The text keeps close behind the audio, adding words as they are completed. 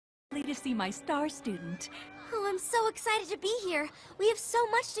to see my star student. Oh, I'm so excited to be here. We have so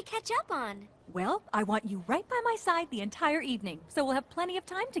much to catch up on. Well, I want you right by my side the entire evening, so we'll have plenty of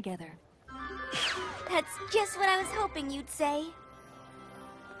time together. That's just what I was hoping you'd say.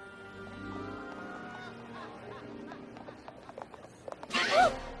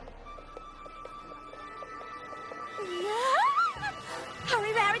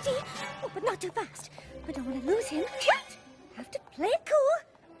 Hurry, Rarity! Oh, but not too fast. I don't want to lose him. Have to play it cool.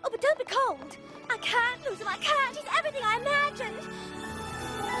 Oh, but don't be cold. I can't lose him. I can't. He's everything I imagined.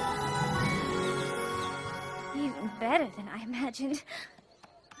 Even better than I imagined.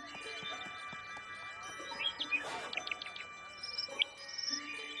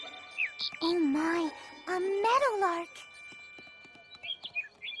 Oh my, a meadowlark.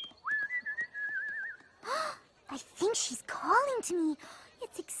 I think she's calling to me.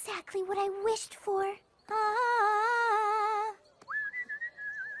 It's exactly what I wished for. Ah.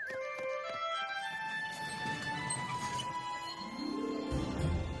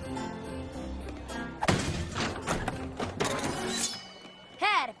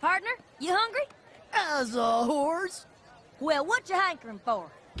 Howdy, partner. You hungry? As a horse. Well, what you hankering for?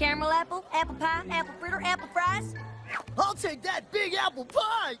 Caramel apple, apple pie, apple fritter, apple fries? I'll take that big apple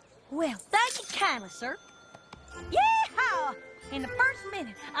pie. Well, thank you kindly, sir. Yeehaw! In the first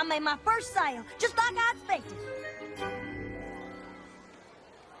minute, I made my first sale, just like I expected.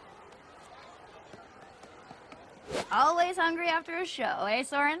 Always hungry after a show, eh,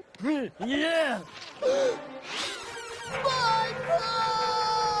 Soren? Yeah. My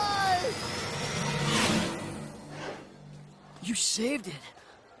pie! You saved it.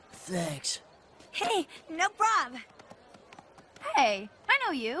 Thanks. Hey, no problem. Hey, I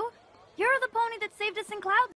know you. You're the pony that saved us in Cloud